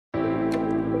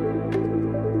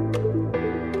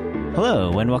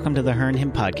Hello, and welcome to the Her and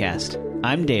Him podcast.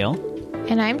 I'm Dale.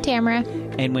 And I'm Tamara.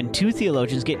 And when two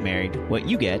theologians get married, what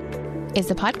you get is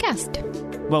a podcast.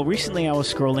 Well, recently I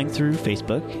was scrolling through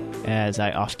Facebook, as I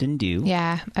often do.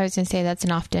 Yeah, I was going to say that's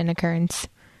an often occurrence.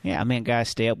 Yeah, I mean, gotta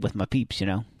stay up with my peeps, you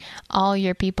know. All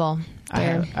your people. I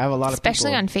have a lot of people.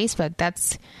 Especially on Facebook.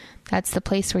 That's the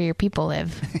place where your people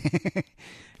live.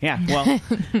 Yeah, well,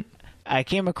 I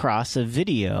came across a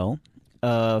video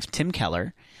of Tim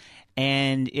Keller.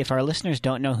 And if our listeners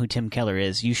don't know who Tim Keller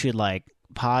is, you should,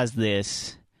 pause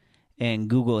this and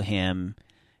Google him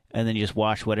and then just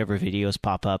watch whatever videos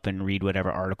pop up and read whatever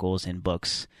articles and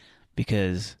books,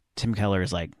 because Tim Keller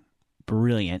is,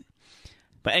 brilliant.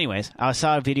 But anyways, I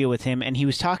saw a video with him, and he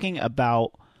was talking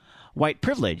about white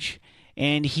privilege.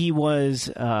 And he was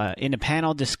in a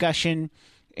panel discussion,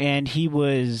 and he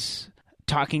was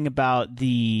talking about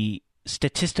the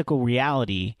statistical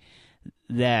reality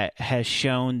that has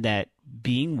shown that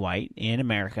being white in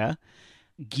America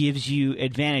gives you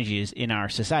advantages in our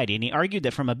society. And he argued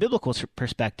that from a biblical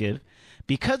perspective,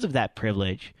 because of that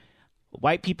privilege,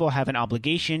 white people have an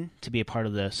obligation to be a part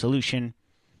of the solution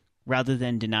rather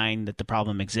than denying that the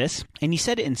problem exists. And he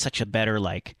said it in such a better,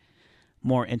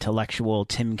 more intellectual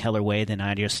Tim Keller way than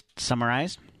I just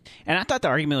summarized. And I thought the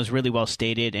argument was really well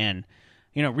stated and,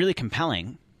 really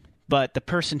compelling. But the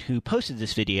person who posted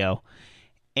this video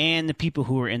and the people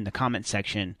who were in the comment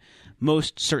section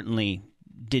most certainly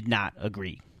did not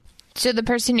agree. So the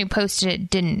person who posted it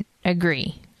didn't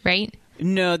agree, right?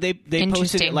 No, they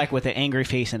posted it with an angry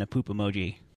face and a poop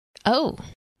emoji. Oh.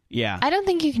 Yeah. I don't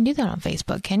think you can do that on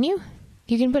Facebook, can you?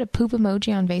 You can put a poop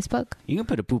emoji on Facebook? You can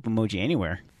put a poop emoji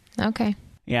anywhere. Okay.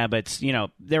 Yeah, but,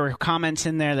 there were comments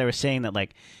in there that were saying that,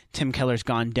 Tim Keller's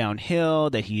gone downhill,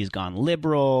 that he's gone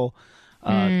liberal.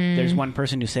 There's one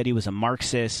person who said he was a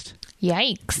Marxist.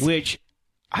 Yikes. Which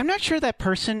I'm not sure that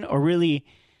person, or really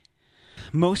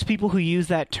most people who use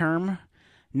that term,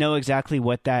 know exactly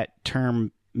what that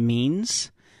term means,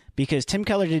 because Tim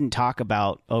Keller didn't talk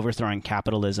about overthrowing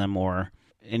capitalism or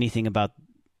anything about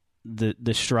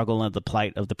the struggle and the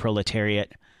plight of the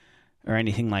proletariat or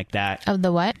anything like that. Of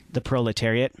the what? The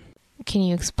proletariat. Can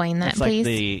you explain that,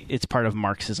 please? It's part of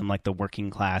Marxism, the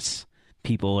working class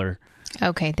people are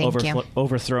okay, thank you.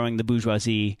 Overthrowing the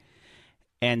bourgeoisie.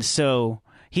 And so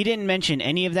he didn't mention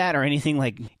any of that or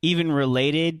anything even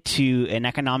related to an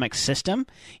economic system.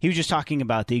 He was just talking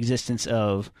about the existence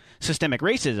of systemic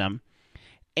racism.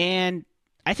 And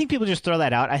I think people just throw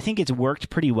that out. I think it's worked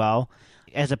pretty well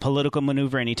as a political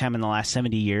maneuver anytime in the last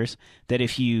 70 years, that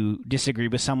if you disagree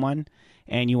with someone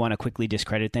and you want to quickly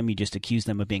discredit them, you just accuse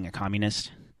them of being a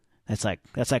communist. That's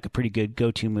a pretty good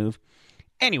go-to move.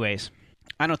 Anyways,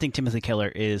 I don't think Timothy Keller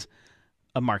is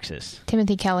a Marxist.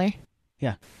 Timothy Keller?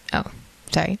 Yeah. Oh,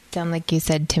 sorry. Sound like you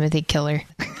said Timothy Killer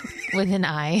with an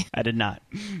I. I did not.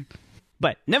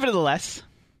 But nevertheless,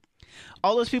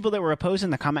 all those people that were opposed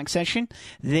in the comment section,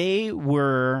 they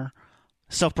were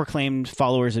self-proclaimed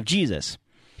followers of Jesus.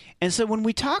 And so when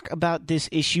we talk about this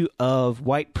issue of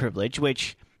white privilege,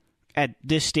 which at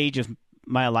this stage of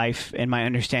my life and my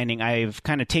understanding, I've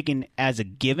kind of taken as a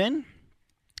given,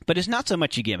 but it's not so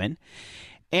much a given.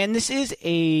 And this is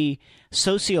a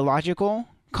sociological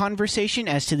conversation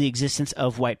as to the existence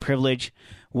of white privilege.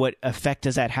 What effect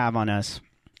does that have on us?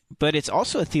 But it's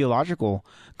also a theological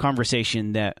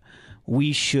conversation that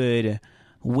we should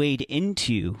wade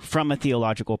into from a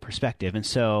theological perspective. And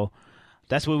so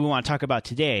that's what we want to talk about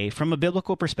today. From a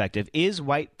biblical perspective, is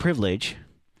white privilege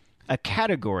a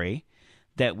category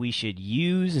that we should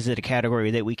use? Is it a category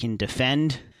that we can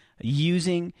defend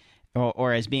using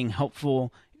or as being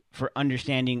helpful for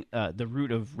understanding the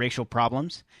root of racial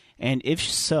problems? And if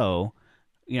so,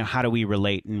 how do we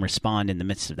relate and respond in the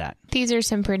midst of that? These are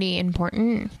some pretty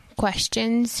important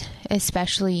questions,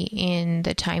 especially in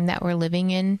the time that we're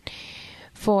living in,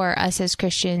 for us as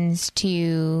Christians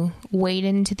to wade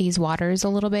into these waters a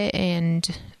little bit. And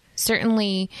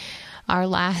certainly our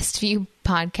last few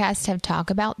podcasts have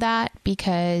talked about that,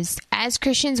 because as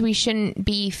Christians, we shouldn't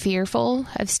be fearful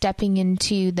of stepping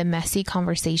into the messy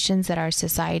conversations that our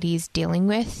society is dealing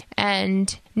with.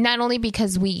 And not only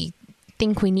because we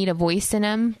think we need a voice in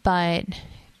them, but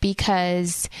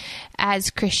because as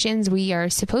Christians, we are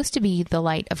supposed to be the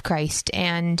light of Christ,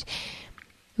 and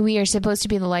we are supposed to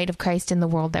be the light of Christ in the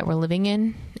world that we're living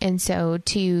in. And so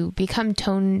to become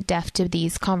tone deaf to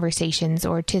these conversations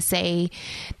or to say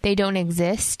they don't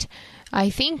exist, I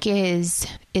think is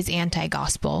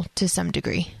anti-gospel to some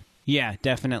degree. Yeah,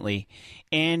 definitely.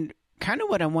 And kind of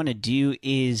what I want to do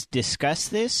is discuss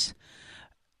this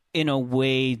in a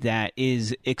way that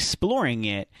is exploring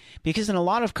it, because in a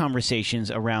lot of conversations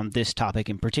around this topic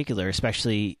in particular,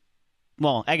 especially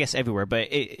well, I guess everywhere, but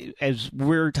as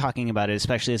we're talking about it,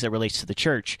 especially as it relates to the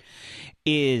church,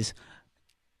 is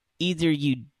either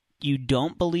you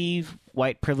don't believe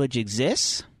white privilege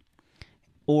exists,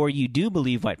 or you do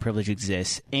believe white privilege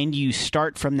exists, and you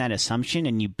start from that assumption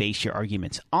and you base your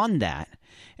arguments on that.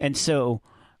 And so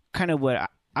kind of what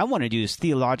I want to do is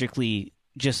theologically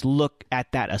just look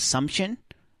at that assumption,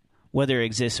 whether it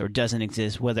exists or doesn't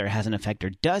exist, whether it has an effect or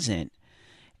doesn't,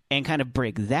 and kind of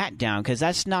break that down, because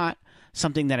that's not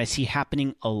something that I see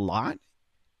happening a lot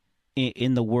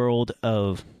in the world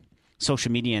of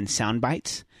social media and sound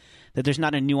bites, that there's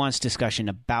not a nuanced discussion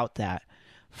about that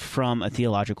from a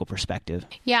theological perspective.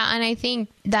 Yeah, and I think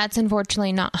that's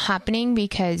unfortunately not happening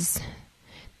because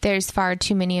there's far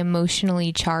too many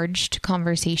emotionally charged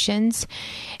conversations.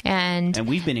 And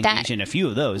we've been engaged in a few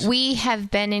of those. We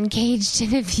have been engaged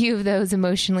in a few of those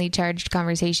emotionally charged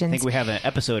conversations. I think we have an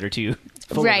episode or two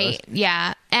full right, of those.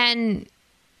 Yeah. And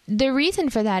the reason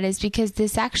for that is because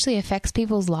this actually affects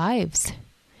people's lives.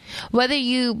 Whether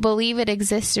you believe it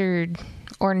exists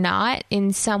or not,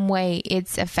 in some way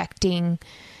it's affecting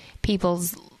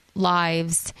people's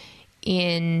lives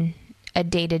in a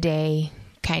day-to-day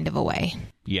kind of a way.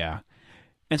 Yeah.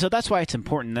 And so that's why it's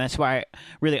important. That's why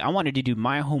I wanted to do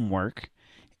my homework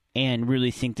and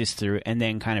really think this through and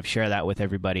then kind of share that with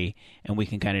everybody, and we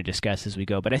can kind of discuss as we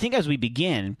go. But I think as we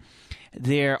begin,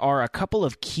 there are a couple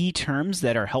of key terms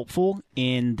that are helpful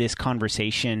in this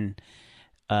conversation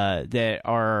that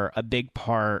are a big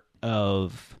part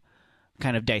of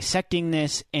kind of dissecting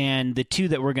this, and the two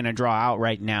that we're going to draw out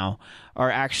right now are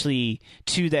actually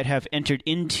two that have entered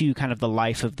into kind of the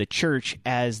life of the church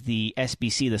as the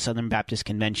SBC, the Southern Baptist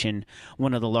Convention,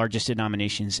 one of the largest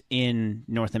denominations in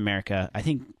North America. I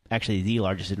think actually the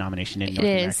largest denomination in North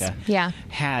America. Yeah.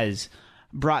 Has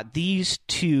brought these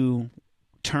two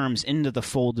terms into the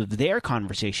fold of their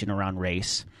conversation around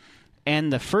race.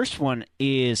 And the first one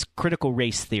is critical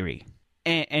race theory.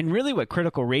 And really what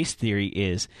critical race theory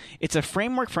is, it's a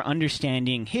framework for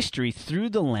understanding history through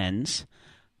the lens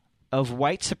of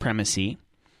white supremacy,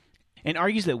 and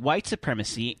argues that white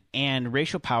supremacy and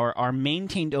racial power are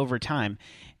maintained over time.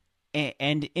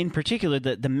 And in particular,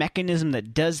 the mechanism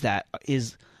that does that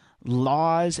is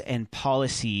laws and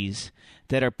policies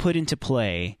that are put into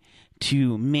play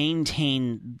to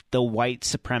maintain the white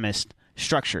supremacist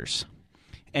structures.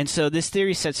 And so this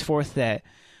theory sets forth that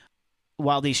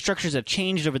while these structures have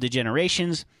changed over the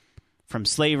generations, from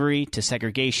slavery to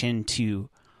segregation to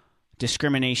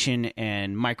discrimination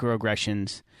and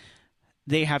microaggressions,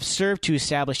 they have served to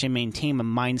establish and maintain a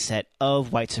mindset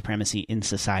of white supremacy in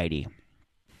society.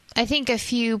 I think a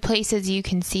few places you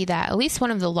can see that, at least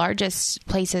one of the largest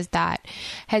places that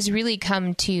has really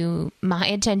come to my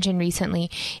attention recently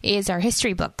is our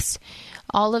history books.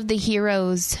 All of the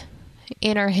heroes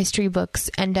in our history books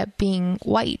end up being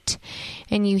white.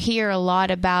 And you hear a lot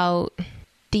about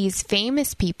these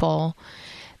famous people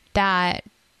that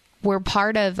were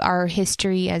part of our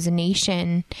history as a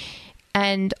nation,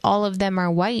 and all of them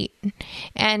are white.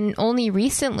 And only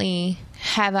recently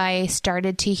have I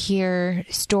started to hear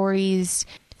stories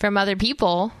from other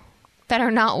people that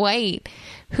are not white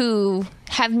who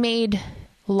have made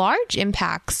large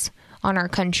impacts on our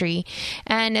country,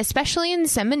 and especially in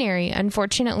seminary.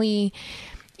 Unfortunately,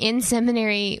 in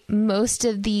seminary, most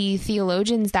of the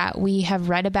theologians that we have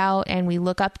read about and we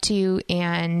look up to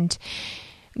and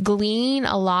glean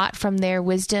a lot from their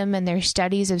wisdom and their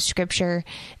studies of Scripture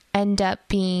end up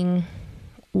being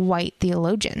white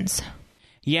theologians.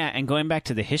 Yeah, and going back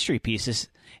to the history piece,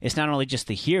 it's not only just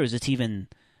the heroes, it's even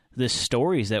the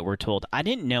stories that were told. I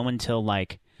didn't know until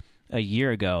like a year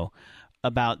ago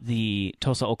about the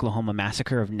Tulsa, Oklahoma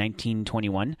massacre of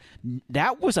 1921.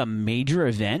 That was a major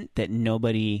event that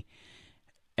nobody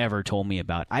ever told me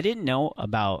about. I didn't know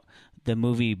about the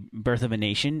movie Birth of a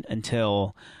Nation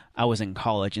until I was in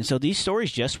college. And so these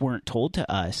stories just weren't told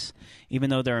to us, even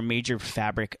though they're a major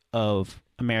fabric of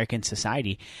American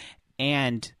society.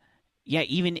 And yeah,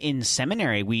 even in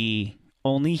seminary, we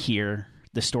only hear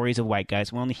the stories of white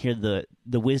guys. We only hear the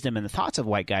wisdom and the thoughts of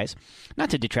white guys, not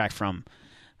to detract from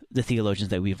the theologians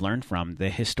that we've learned from, the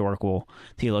historical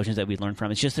theologians that we've learned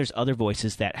from. It's just there's other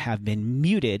voices that have been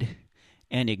muted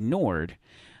and ignored.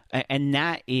 And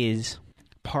that is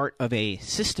part of a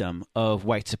system of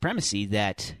white supremacy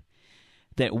that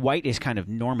white is kind of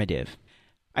normative.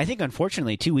 I think,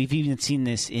 unfortunately, too, we've even seen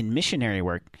this in missionary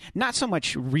work. Not so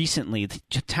much recently.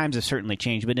 Times have certainly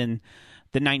changed, but in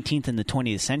the 19th and the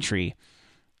 20th century,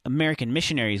 American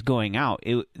missionaries going out,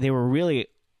 they were really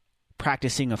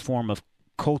practicing a form of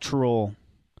cultural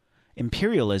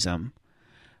imperialism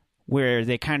where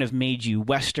they kind of made you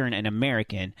Western and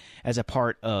American as a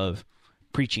part of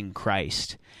preaching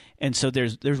Christ. And so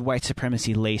there's white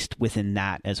supremacy laced within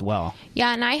that as well.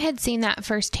 Yeah, and I had seen that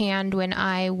firsthand when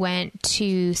I went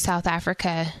to South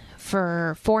Africa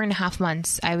for 4.5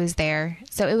 months. I was there.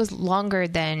 So it was longer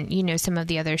than, some of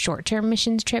the other short-term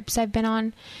missions trips I've been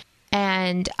on.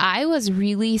 And I was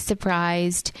really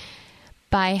surprised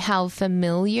by how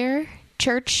familiar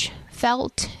church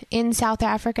felt in South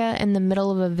Africa, in the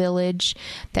middle of a village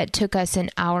that took us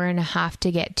an hour and a half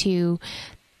to get to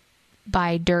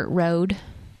by dirt road.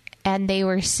 And they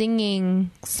were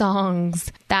singing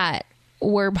songs that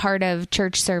were part of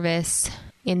church service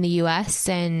in the U.S.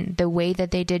 And the way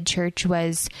that they did church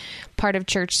was part of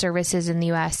church services in the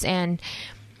U.S. And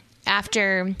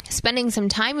after spending some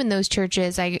time in those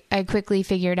churches, I quickly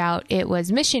figured out it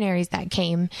was missionaries that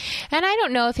came. And I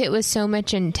don't know if it was so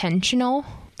much intentional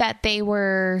that they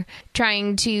were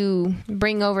trying to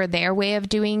bring over their way of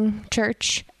doing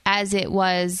church as it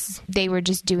was they were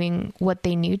just doing what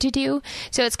they knew to do.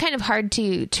 So it's kind of hard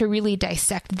to really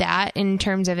dissect that in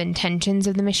terms of intentions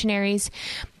of the missionaries.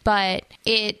 But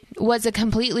it was a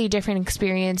completely different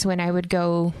experience when I would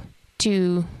go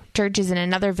to churches in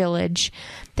another village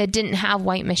that didn't have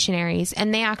white missionaries,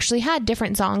 and they actually had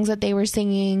different songs that they were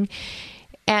singing,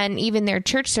 and even their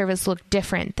church service looked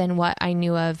different than what I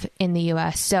knew of in the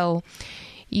U.S. So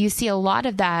you see a lot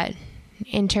of that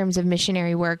in terms of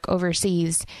missionary work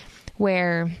overseas,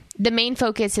 where the main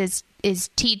focus is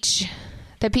teach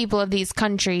the people of these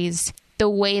countries the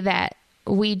way that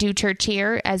we do church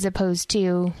here, as opposed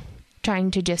to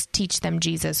trying to just teach them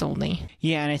Jesus only.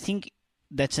 Yeah, and I think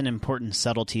that's an important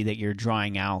subtlety that you're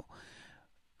drawing out,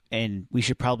 and we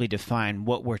should probably define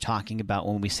what we're talking about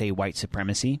when we say white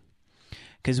supremacy.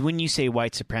 Because when you say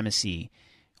white supremacy,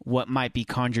 what might be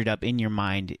conjured up in your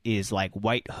mind is like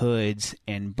white hoods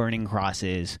and burning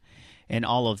crosses and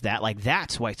all of that. Like,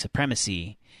 that's white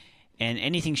supremacy, and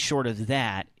anything short of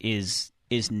that is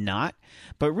not.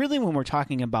 But really, when we're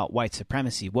talking about white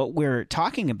supremacy, what we're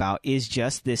talking about is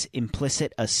just this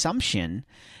implicit assumption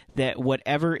that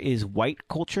whatever is white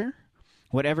culture,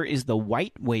 whatever is the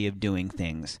white way of doing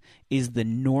things, is the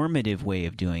normative way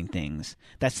of doing things.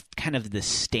 That's kind of the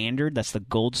standard. That's the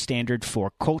gold standard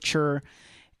for culture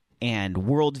and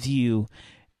worldview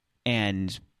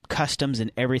and customs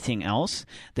and everything else.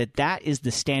 That is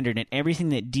the standard, and everything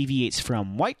that deviates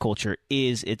from white culture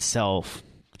is itself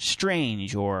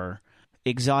strange or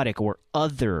exotic or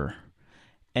other,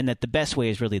 and that the best way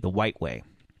is really the white way.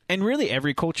 And really,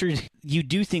 every culture, you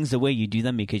do things the way you do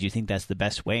them because you think that's the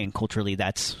best way, and culturally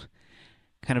that's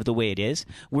kind of the way it is.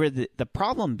 Where the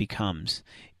problem becomes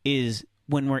is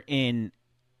when we're in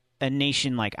a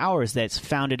nation like ours that's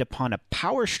founded upon a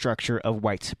power structure of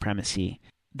white supremacy,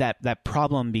 that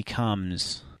problem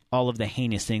becomes all of the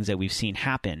heinous things that we've seen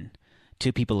happen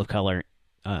to people of color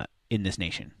in this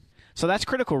nation. So that's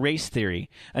critical race theory.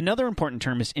 Another important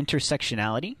term is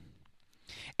intersectionality.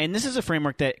 And this is a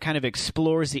framework that kind of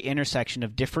explores the intersection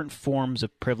of different forms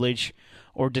of privilege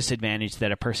or disadvantage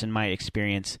that a person might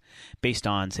experience based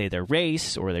on, say, their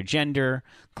race or their gender,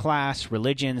 class,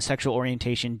 religion, sexual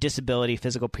orientation, disability,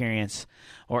 physical appearance,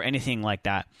 or anything like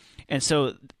that. And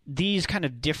so these kind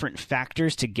of different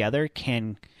factors together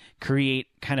can create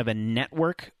kind of a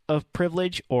network of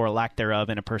privilege or lack thereof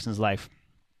in a person's life.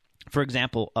 For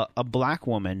example, a black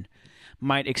woman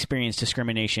might experience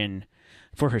discrimination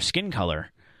for her skin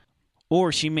color,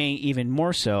 or she may even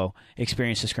more so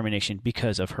experience discrimination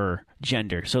because of her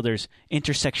gender. So there's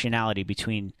intersectionality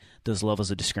between those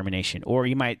levels of discrimination. Or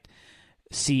you might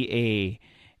see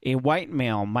a white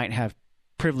male might have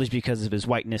privilege because of his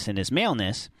whiteness and his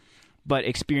maleness, but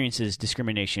experiences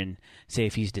discrimination, say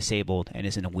if he's disabled and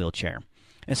is in a wheelchair.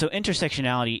 And so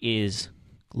intersectionality is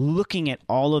looking at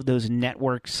all of those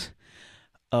networks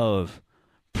of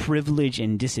privilege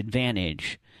and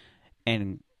disadvantage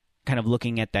and kind of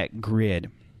looking at that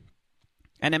grid.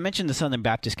 And I mentioned the Southern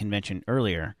Baptist Convention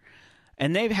earlier,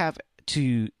 and they have,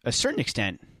 to a certain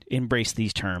extent, embraced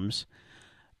these terms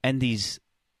and these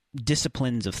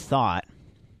disciplines of thought.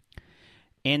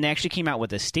 And they actually came out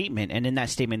with a statement, and in that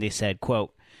statement they said,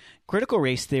 quote, "Critical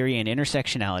race theory and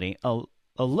intersectionality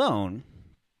alone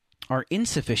are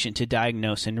insufficient to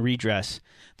diagnose and redress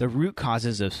the root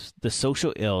causes of the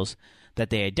social ills that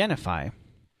they identify,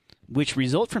 which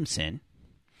result from sin.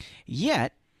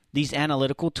 Yet, these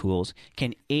analytical tools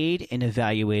can aid in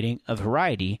evaluating a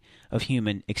variety of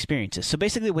human experiences." So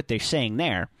basically what they're saying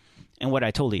there, and what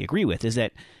I totally agree with, is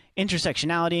that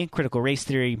intersectionality, critical race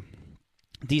theory,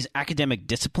 these academic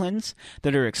disciplines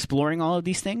that are exploring all of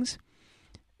these things,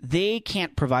 they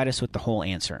can't provide us with the whole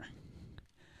answer.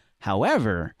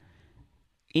 However,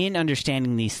 in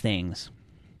understanding these things,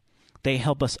 They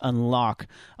help us unlock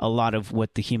a lot of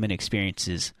what the human experience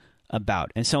is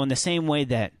about. And so in the same way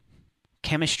that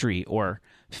chemistry or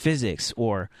physics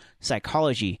or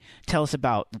psychology tell us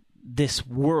about this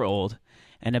world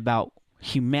and about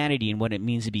humanity and what it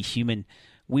means to be human,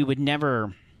 we would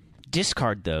never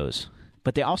discard those.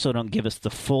 But they also don't give us the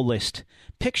fullest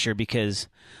picture, because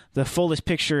the fullest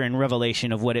picture and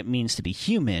revelation of what it means to be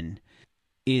human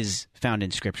is found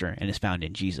in Scripture and is found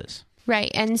in Jesus.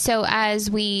 Right. And so as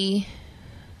we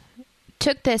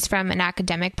took this from an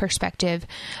academic perspective,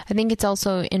 I think it's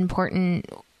also important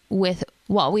with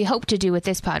what we hope to do with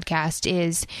this podcast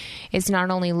is not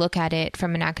only look at it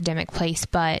from an academic place,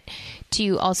 but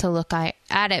to also look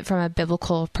at it from a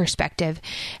biblical perspective.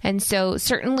 And so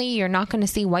certainly you're not going to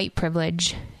see white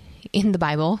privilege in the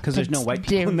Bible. Because there's no white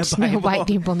people in the Bible. No white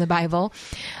people in the Bible,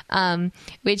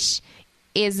 which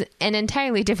is an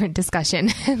entirely different discussion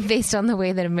based on the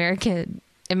way that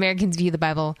Americans view the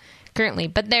Bible currently.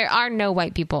 But there are no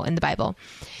white people in the Bible.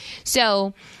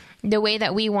 So the way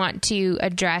that we want to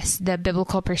address the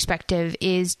biblical perspective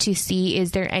is to see, is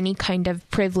there any kind of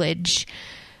privilege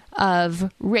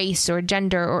of race or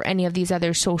gender or any of these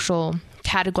other social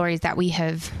categories that we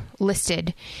have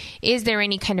listed? Is there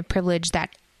any kind of privilege that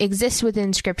exists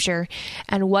within Scripture?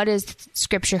 And what does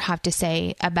Scripture have to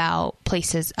say about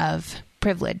places of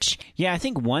privilege? Yeah, I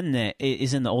think one that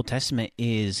is in the Old Testament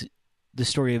is the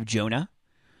story of Jonah.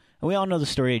 And we all know the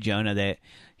story of Jonah, that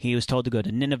he was told to go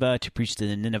to Nineveh to preach to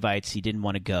the Ninevites. He didn't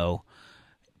want to go,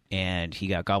 and he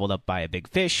got gobbled up by a big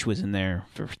fish, was in there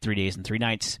for 3 days and 3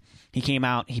 nights. He came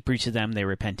out, he preached to them, they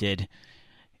repented,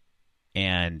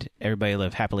 and everybody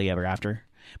lived happily ever after.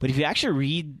 But if you actually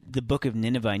read the book of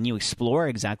Nineveh and you explore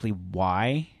exactly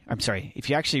why, if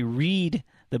you actually read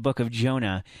the book of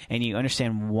Jonah and you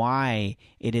understand why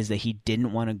it is that he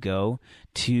didn't want to go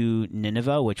to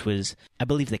Nineveh, which was, I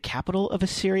believe, the capital of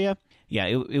Assyria. Yeah,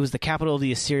 it was the capital of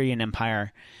the Assyrian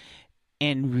Empire.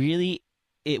 And really,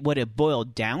 what it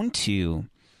boiled down to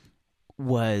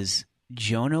was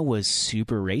Jonah was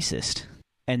super racist.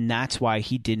 And that's why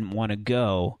he didn't want to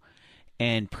go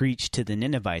and preach to the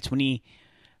Ninevites. When he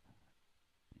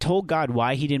told God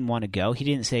why he didn't want to go, he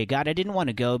didn't say, God, I didn't want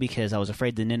to go because I was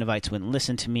afraid the Ninevites wouldn't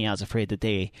listen to me. I was afraid that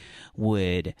they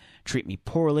would treat me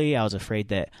poorly. I was afraid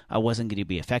that I wasn't going to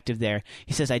be effective there.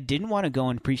 He says, I didn't want to go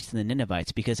and preach to the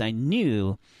Ninevites because I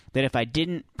knew that if I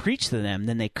didn't preach to them,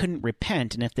 then they couldn't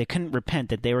repent. And if they couldn't repent,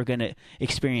 that they were going to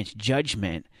experience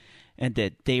judgment and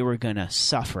that they were going to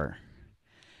suffer.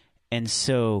 And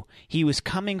so he was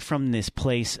coming from this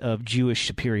place of Jewish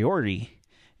superiority,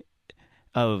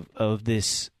 of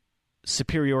this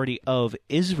superiority of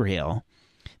Israel,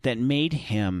 that made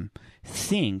him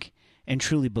think and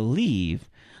truly believe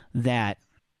that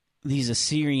these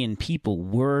Assyrian people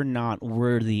were not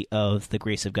worthy of the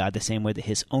grace of God the same way that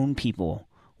his own people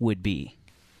would be.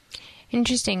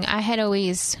 Interesting. I had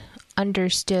always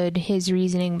understood his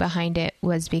reasoning behind it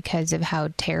was because of how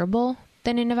terrible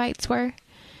the Ninevites were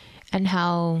and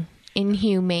how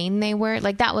inhumane they were.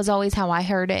 Like, that was always how I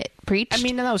heard it preached. I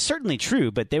mean, that was certainly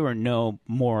true, but they were no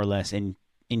more or less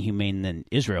inhumane than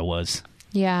Israel was.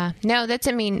 Yeah. No, that's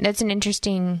an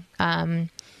interesting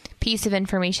piece of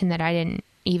information that I didn't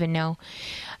even know.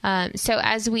 So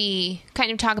as we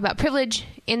kind of talk about privilege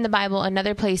in the Bible,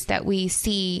 another place that we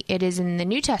see it is in the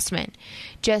New Testament,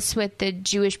 just with the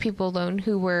Jewish people alone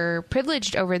who were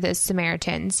privileged over the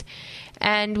Samaritans.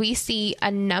 And we see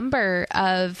a number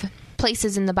of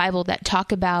places in the Bible that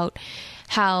talk about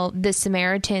how the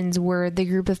Samaritans were the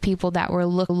group of people that were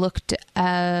looked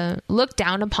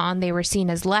down upon. They were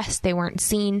seen as less. They weren't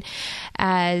seen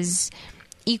as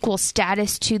equal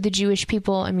status to the Jewish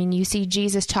people. I mean, you see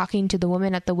Jesus talking to the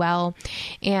woman at the well,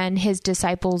 and his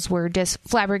disciples were just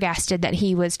flabbergasted that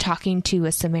he was talking to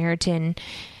a Samaritan.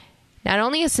 Not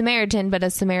only a Samaritan, but a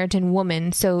Samaritan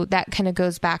woman. So that kind of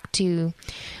goes back to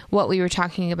what we were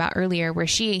talking about earlier, where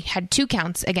she had 2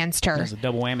 counts against her. That's a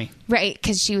double whammy. Right,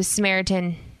 because she was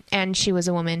Samaritan and she was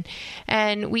a woman.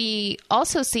 And we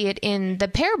also see it in the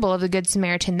parable of the Good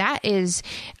Samaritan. That is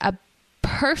a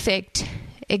perfect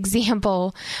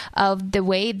example of the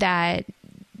way that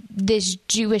this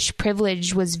Jewish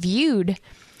privilege was viewed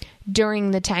during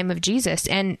the time of Jesus.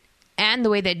 And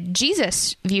the way that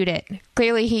Jesus viewed it.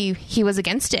 Clearly, he was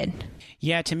against it.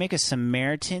 Yeah, to make a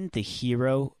Samaritan the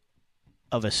hero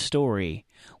of a story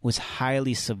was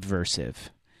highly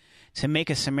subversive. To make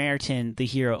a Samaritan the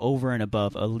hero over and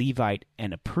above a Levite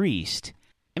and a priest,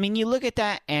 I mean, you look at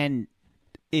that and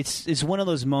it's one of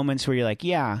those moments where you're like,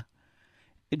 yeah,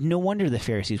 no wonder the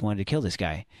Pharisees wanted to kill this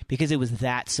guy, because it was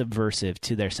that subversive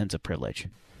to their sense of privilege.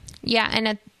 Yeah,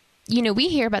 and we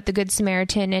hear about the Good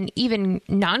Samaritan, and even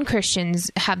non-Christians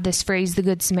have this phrase, the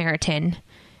Good Samaritan,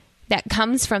 that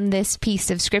comes from this piece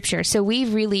of scripture. So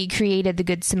we've really created the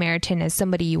Good Samaritan as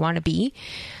somebody you want to be.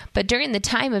 But during the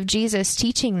time of Jesus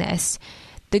teaching this,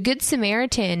 the Good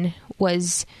Samaritan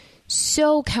was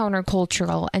so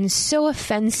countercultural and so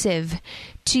offensive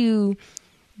to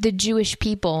the Jewish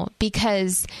people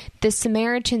because the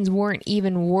Samaritans weren't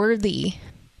even worthy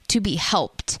to be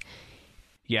helped.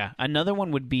 Yeah, another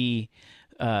one would be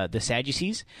the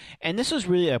Sadducees, and this was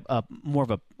really a more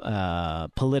of a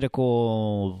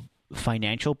political,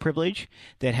 financial privilege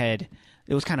that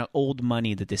it was kind of old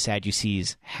money that the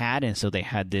Sadducees had, and so they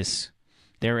had this.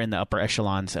 They're in the upper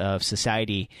echelons of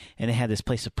society, and they had this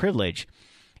place of privilege,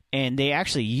 and they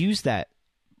actually used that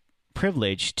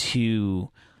privilege to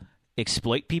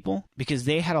exploit people because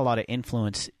they had a lot of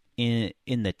influence in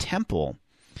the temple.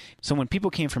 So when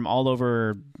people came from all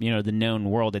over, the known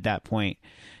world at that point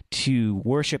to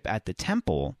worship at the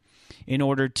temple in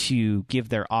order to give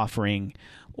their offering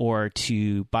or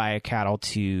to buy a cattle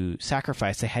to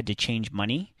sacrifice, they had to change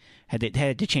money, they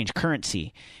had to change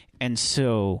currency. And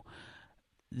so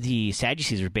the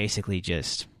Sadducees were basically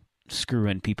just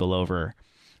screwing people over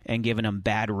and giving them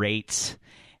bad rates.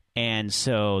 And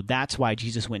so that's why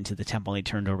Jesus went into the temple and he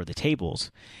turned over the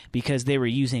tables, because they were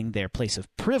using their place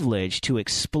of privilege to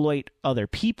exploit other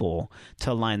people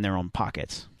to line their own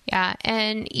pockets. Yeah,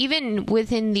 and even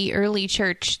within the early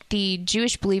church, the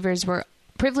Jewish believers were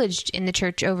privileged in the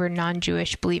church over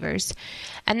non-Jewish believers.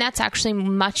 And that's actually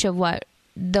much of what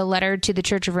the letter to the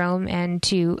Church of Rome and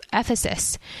to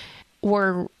Ephesus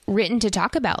were written to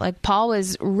talk about. Like Paul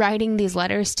was writing these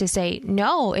letters to say,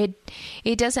 no,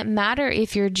 it doesn't matter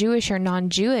if you're Jewish or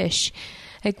non-Jewish.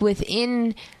 Like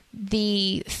within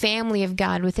the family of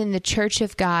God, within the church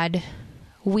of God,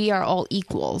 we are all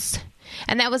equals.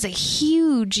 And that was a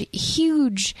huge,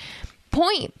 huge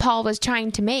point Paul was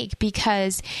trying to make,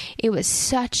 because it was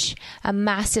such a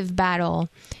massive battle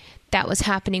that was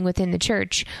happening within the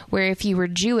church, where if you were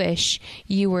Jewish,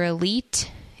 you were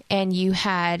elite and you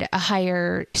had a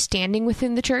higher standing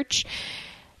within the church.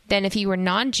 Then if you were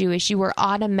non-Jewish, you were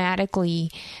automatically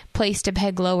placed a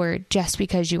peg lower just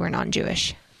because you were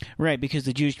non-Jewish. Right, because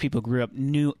the Jewish people grew up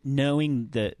knowing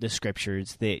the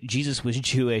scriptures, that Jesus was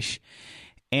Jewish.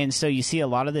 And so you see a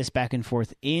lot of this back and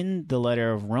forth in the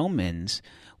letter of Romans.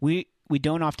 We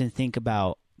don't often think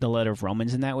about the letter of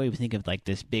Romans in that way. We think of like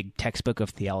this big textbook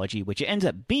of theology, which it ends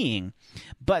up being.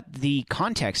 But the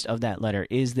context of that letter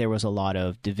is there was a lot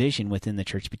of division within the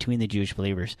church between the Jewish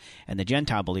believers and the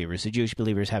Gentile believers. The Jewish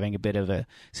believers having a bit of a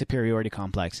superiority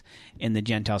complex, and the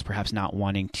Gentiles perhaps not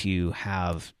wanting to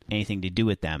have anything to do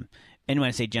with them. And when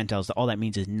I say Gentiles, all that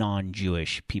means is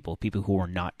non-Jewish people who are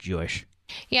not Jewish.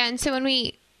 Yeah, and so when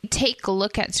we take a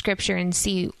look at Scripture and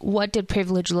see what did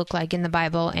privilege look like in the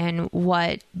Bible and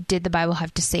what did the Bible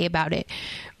have to say about it,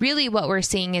 really what we're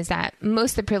seeing is that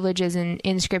most of the privileges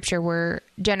in Scripture were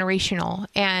generational,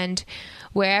 and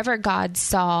wherever God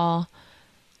saw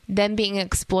them being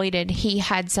exploited, he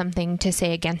had something to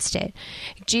say against it.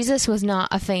 Jesus was not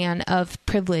a fan of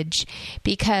privilege,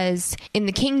 because in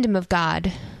the kingdom of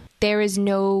God, there is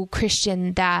no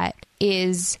Christian that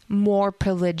is more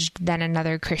privileged than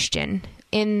another Christian.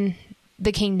 In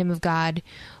the kingdom of God,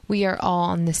 we are all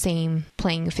on the same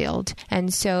playing field.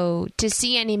 And so to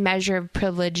see any measure of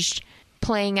privilege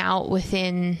playing out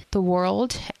within the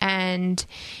world and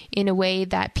in a way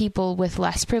that people with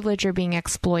less privilege are being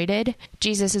exploited,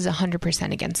 Jesus is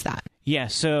 100% against that. Yeah,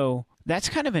 so that's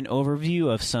kind of an overview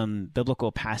of some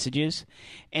biblical passages.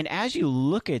 And as you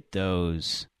look at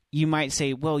those, you might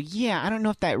say, well, yeah, I don't know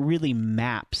if that really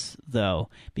maps, though,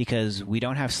 because we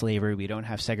don't have slavery, we don't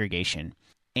have segregation.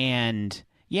 And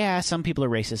yeah, some people are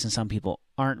racist and some people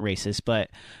aren't racist, but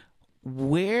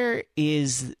where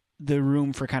is the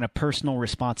room for kind of personal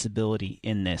responsibility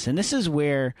in this? And this is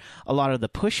where a lot of the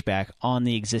pushback on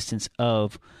the existence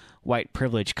of white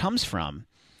privilege comes from,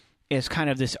 is kind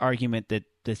of this argument that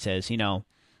says,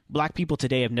 black people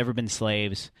today have never been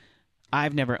slaves.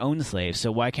 I've never owned slaves, so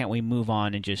why can't we move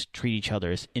on and just treat each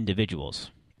other as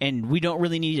individuals? And we don't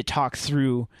really need to talk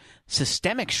through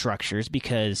systemic structures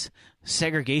because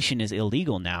segregation is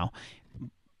illegal now.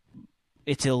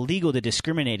 It's illegal to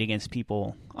discriminate against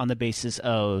people on the basis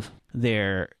of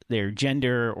their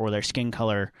gender or their skin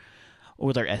color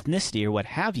or their ethnicity or what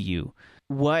have you.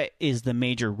 What is the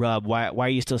major rub? Why are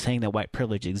you still saying that white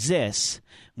privilege exists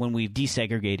when we've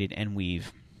desegregated and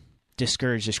we've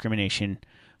discouraged discrimination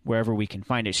wherever we can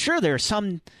find it? Sure, there are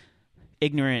some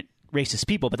ignorant, racist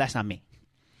people, but that's not me.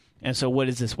 And so what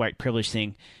is this white privilege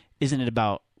thing? Isn't it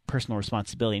about personal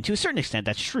responsibility? And to a certain extent,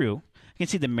 that's true. I can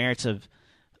see the merits of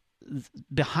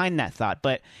behind that thought,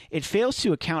 but it fails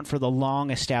to account for the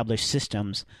long-established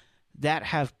systems that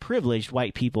have privileged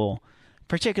white people,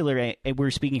 particularly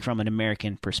we're speaking from an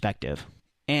American perspective.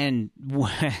 And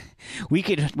we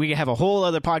could have a whole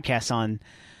other podcast on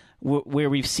where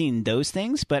we've seen those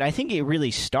things, but I think it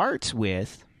really starts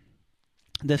with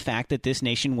the fact that this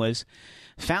nation was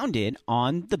founded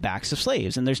on the backs of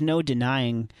slaves. And there's no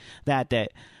denying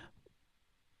that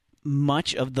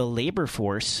much of the labor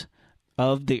force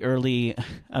of the early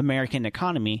American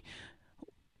economy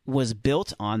was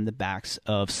built on the backs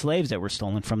of slaves that were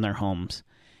stolen from their homes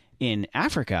in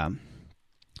Africa.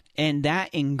 And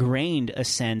that ingrained a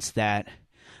sense that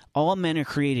all men are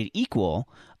created equal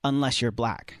unless you're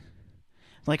black,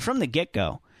 like from the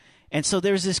get-go. And so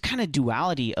there's this kind of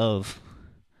duality of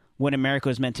what America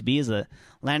was meant to be as the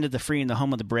land of the free and the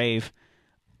home of the brave.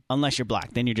 Unless you're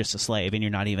black, then you're just a slave and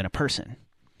you're not even a person.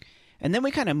 And then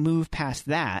we kind of move past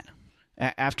that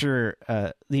after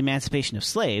the emancipation of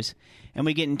slaves, and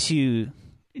we get into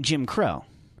Jim Crow.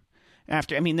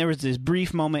 There was this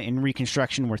brief moment in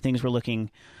Reconstruction where things were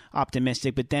looking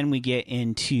optimistic, but then we get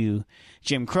into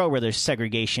Jim Crow where there's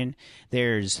segregation.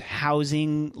 There's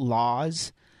housing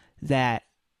laws that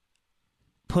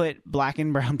put black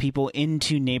and brown people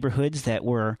into neighborhoods that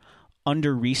were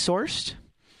under-resourced.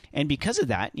 And because of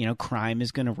that, crime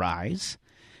is going to rise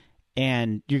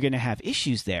and you're going to have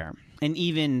issues there. And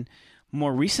even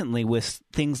more recently with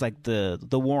things like the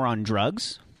war on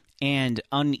drugs and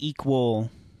unequal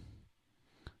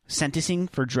sentencing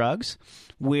for drugs,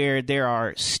 where there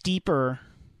are steeper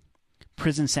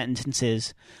prison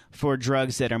sentences for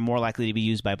drugs that are more likely to be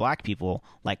used by black people,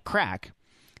 like crack,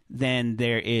 than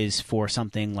there is for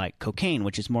something like cocaine,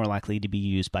 which is more likely to be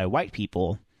used by white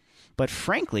people, but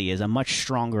frankly is a much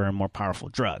stronger and more powerful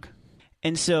drug.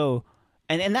 And so,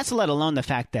 and that's let alone the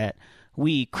fact that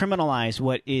we criminalize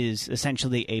what is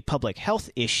essentially a public health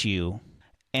issue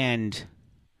and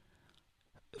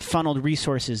funneled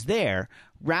resources there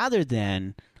rather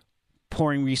than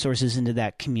pouring resources into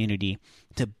that community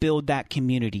to build that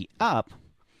community up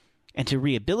and to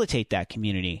rehabilitate that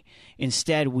community.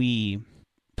 Instead, we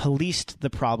policed the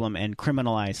problem and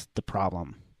criminalized the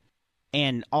problem.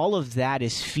 And all of that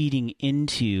is feeding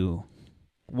into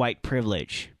white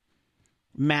privilege,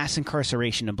 mass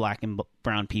incarceration of black and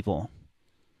brown people.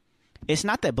 It's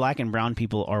not that black and brown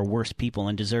people are worse people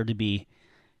and deserve to be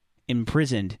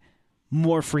imprisoned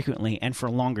more frequently and for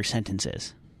longer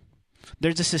sentences.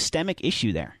 There's a systemic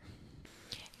issue there.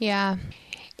 Yeah.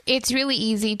 It's really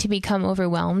easy to become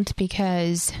overwhelmed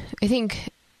because I think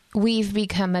we've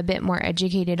become a bit more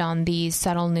educated on these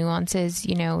subtle nuances,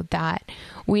 that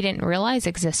we didn't realize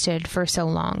existed for so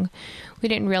long. We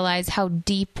didn't realize how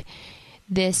deep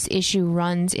this issue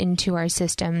runs into our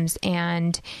systems.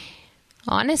 And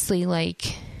honestly,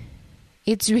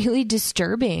 it's really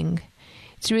disturbing.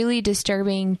 It's really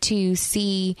disturbing to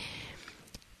see,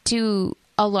 to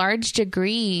a large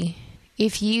degree,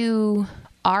 if you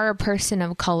are a person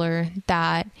of color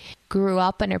that grew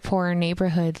up in a poorer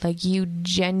neighborhood, you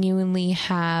genuinely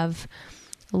have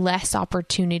less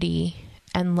opportunity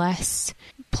and less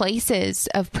places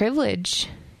of privilege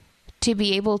to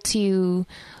be able to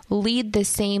lead the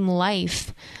same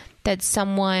life that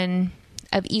someone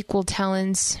of equal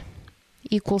talents,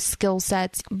 equal skill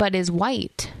sets, but is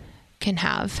white can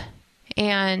have.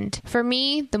 And for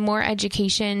me, the more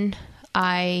education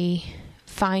I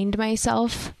find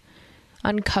myself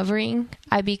uncovering,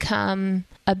 I become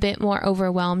a bit more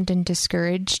overwhelmed and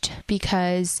discouraged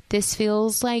because this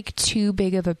feels like too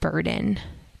big of a burden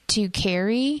to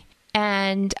carry,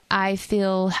 and I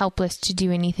feel helpless to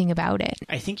do anything about it.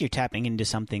 I think you're tapping into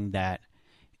something that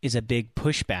is a big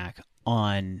pushback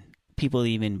on people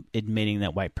even admitting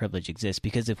that white privilege exists,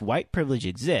 because if white privilege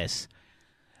exists,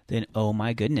 then oh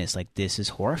my goodness, this is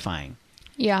horrifying.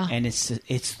 Yeah. And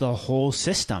it's the whole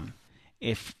system.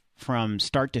 If from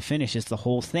start to finish, it's the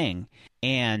whole thing.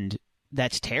 And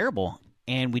that's terrible.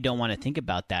 And we don't want to think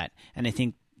about that. And I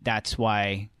think that's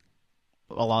why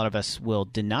a lot of us will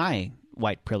deny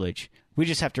white privilege. We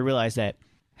just have to realize that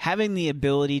having the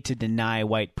ability to deny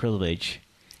white privilege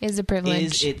is a privilege.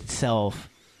 Is itself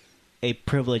a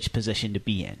privileged position to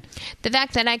be in. The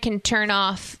fact that I can turn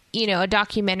off, a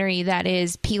documentary that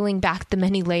is peeling back the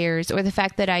many layers, or the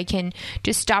fact that I can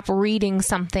just stop reading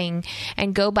something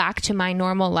and go back to my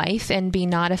normal life and be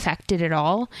not affected at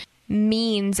all,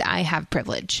 means I have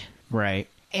privilege. Right.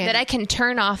 And that I can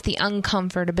turn off the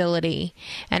uncomfortability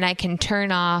and I can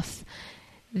turn off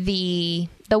the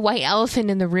white elephant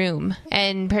in the room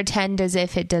and pretend as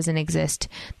if it doesn't exist.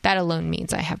 That alone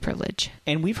means I have privilege.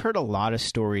 And we've heard a lot of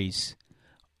stories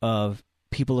of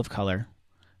people of color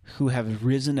who have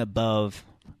risen above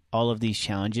all of these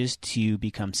challenges to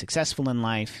become successful in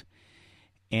life,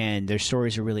 and their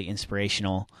stories are really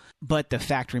inspirational. But the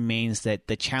fact remains that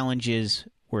the challenges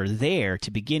were there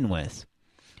to begin with.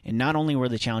 And not only were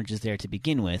the challenges there to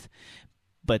begin with,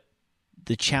 but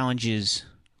the challenges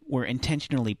were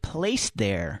intentionally placed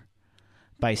there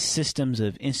by systems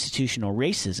of institutional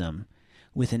racism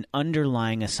with an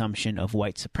underlying assumption of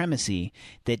white supremacy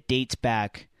that dates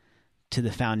back to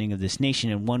the founding of this nation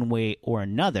in one way or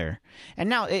another. And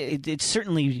now it's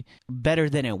certainly better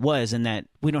than it was in that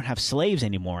we don't have slaves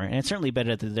anymore, and it's certainly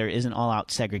better that there isn't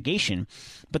all-out segregation.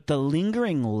 But the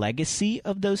lingering legacy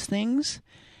of those things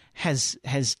has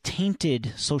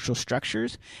tainted social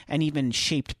structures and even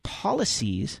shaped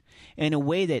policies in a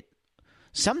way that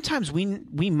sometimes we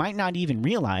might not even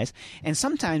realize, and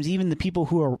sometimes even the people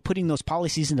who are putting those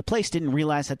policies into place didn't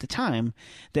realize at the time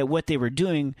that what they were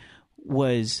doing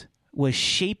was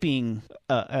shaping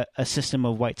a system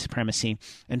of white supremacy.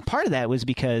 And part of that was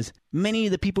because many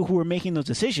of the people who were making those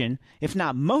decisions, if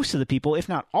not most of the people, if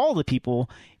not all the people,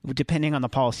 depending on the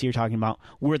policy you're talking about,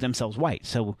 were themselves white.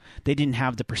 So they didn't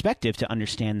have the perspective to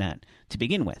understand that to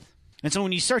begin with. And so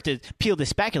when you start to peel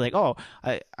this back, you're like, oh,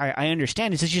 I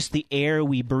understand. It's just the air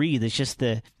we breathe. It's just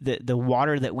the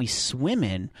water that we swim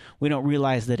in. We don't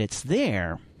realize that it's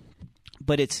there,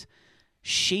 but it's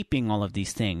shaping all of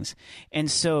these things. And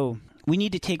so we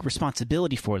need to take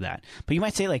responsibility for that. But you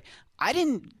might say, like, I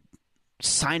didn't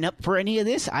sign up for any of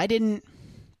this. I didn't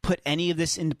put any of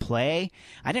this into play.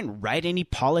 I didn't write any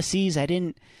policies. I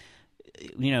didn't,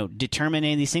 determine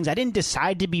any of these things. I didn't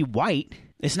decide to be white.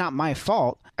 It's not my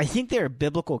fault. I think there are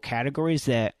biblical categories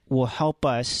that will help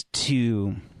us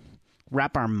to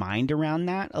wrap our mind around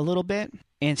that a little bit.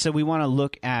 And so we want to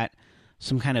look at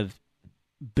some kind of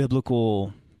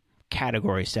biblical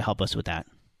categories to help us with that.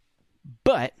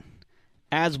 But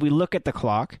as we look at the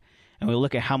clock and we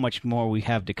look at how much more we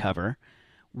have to cover,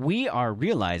 we are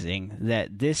realizing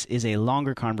that this is a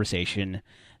longer conversation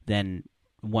than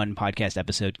one podcast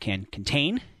episode can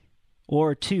contain,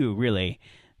 or two, really.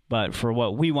 But for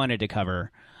what we wanted to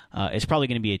cover, it's probably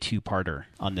going to be a two-parter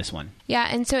on this one. Yeah,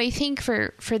 and so I think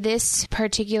for this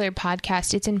particular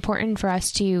podcast, it's important for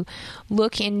us to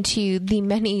look into the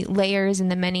many layers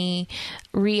and the many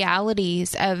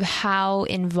realities of how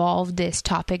involved this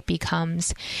topic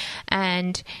becomes.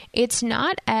 And it's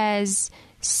not as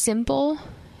simple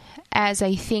as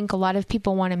I think a lot of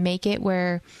people want to make it,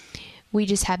 where we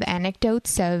just have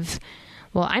anecdotes of,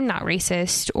 well, I'm not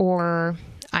racist, or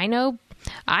I know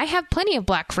I have plenty of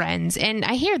black friends. And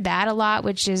I hear that a lot,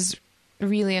 which is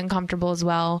really uncomfortable as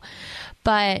well.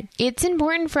 But it's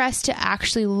important for us to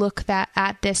actually look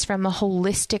at this from a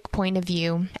holistic point of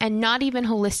view, and not even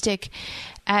holistic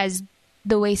as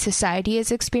the way society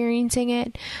is experiencing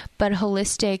it, but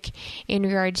holistic in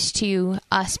regards to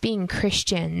us being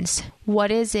Christians.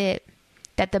 What is it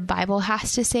that the Bible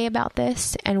has to say about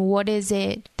this, and what is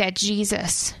it that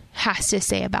Jesus has to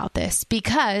say about this?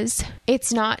 Because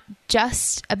it's not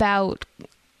just about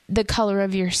the color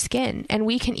of your skin. And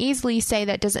we can easily say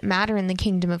that doesn't matter in the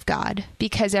kingdom of God,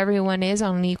 because everyone is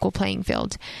on an equal playing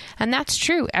field. And that's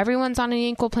true. Everyone's on an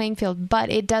equal playing field, but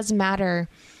it does matter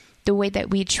the way that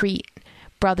we treat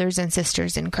brothers and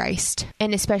sisters in Christ,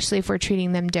 and especially if we're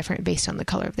treating them different based on the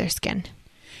color of their skin.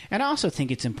 And I also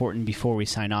think it's important, before we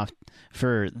sign off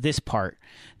for this part,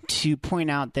 to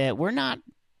point out that we're not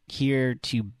here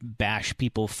to bash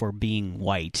people for being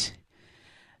white.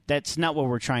 That's not what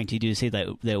we're trying to do, say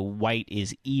that white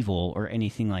is evil or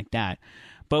anything like that.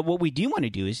 But what we do want to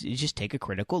do is just take a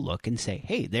critical look and say,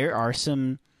 hey, there are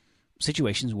some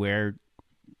situations where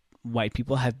white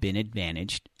people have been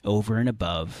advantaged over and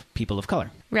above people of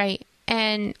color. Right.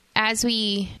 And as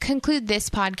we conclude this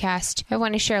podcast, I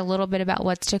want to share a little bit about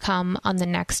what's to come on the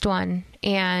next one.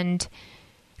 And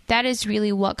that is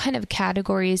really, what kind of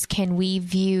categories can we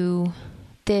view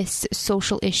this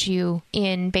social issue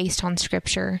in based on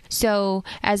Scripture? So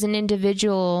as an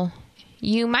individual,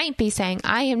 you might be saying,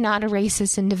 I am not a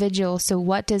racist individual, so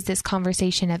what does this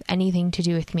conversation have anything to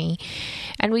do with me?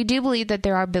 And we do believe that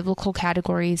there are biblical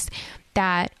categories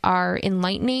that are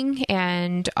enlightening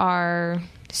and are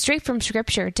straight from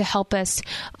Scripture to help us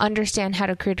understand how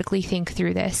to critically think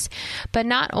through this. But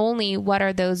not only what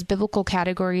are those biblical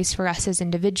categories for us as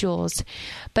individuals,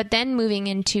 but then moving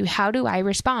into, how do I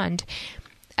respond?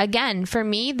 Again, for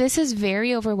me, this is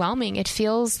very overwhelming. It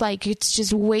feels like it's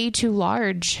just way too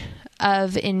large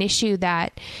of an issue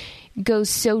that goes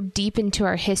so deep into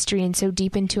our history and so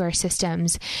deep into our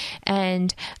systems.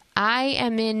 And I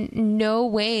am in no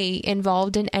way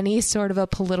involved in any sort of a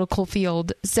political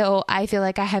field, so I feel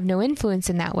like I have no influence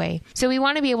in that way. So we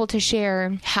want to be able to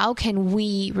share how can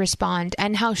we respond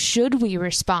and how should we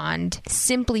respond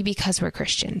simply because we're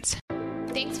Christians.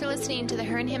 Thanks for listening to the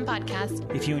Her and Him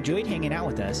podcast. If you enjoyed hanging out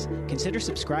with us, consider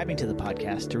subscribing to the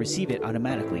podcast to receive it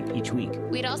automatically each week.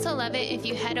 We'd also love it if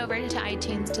you head over to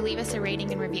iTunes to leave us a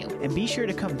rating and review. And be sure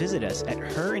to come visit us at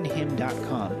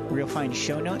herandhim.com, where you'll find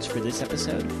show notes for this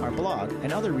episode, our blog,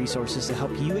 and other resources to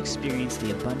help you experience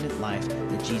the abundant life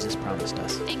that Jesus promised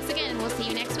us. Thanks again. We'll see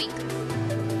you next week.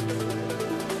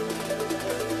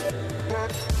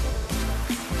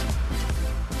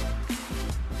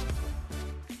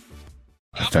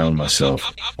 I found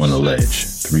myself on a ledge,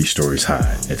 3 stories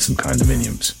high at some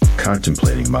condominiums,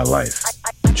 contemplating my life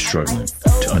and struggling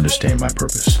to understand my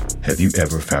purpose. Have you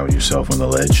ever found yourself on the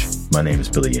ledge? My name is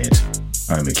Billy Yancey.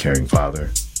 I'm a caring father,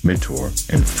 mentor,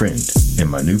 and friend. In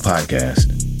my new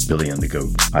podcast, Billy and the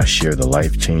Goat, I share the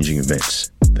life-changing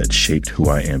events that shaped who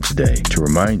I am today to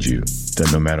remind you that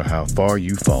no matter how far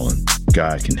you've fallen,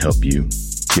 God can help you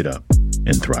get up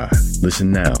and thrive.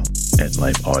 Listen now at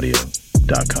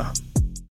lifeaudio.com.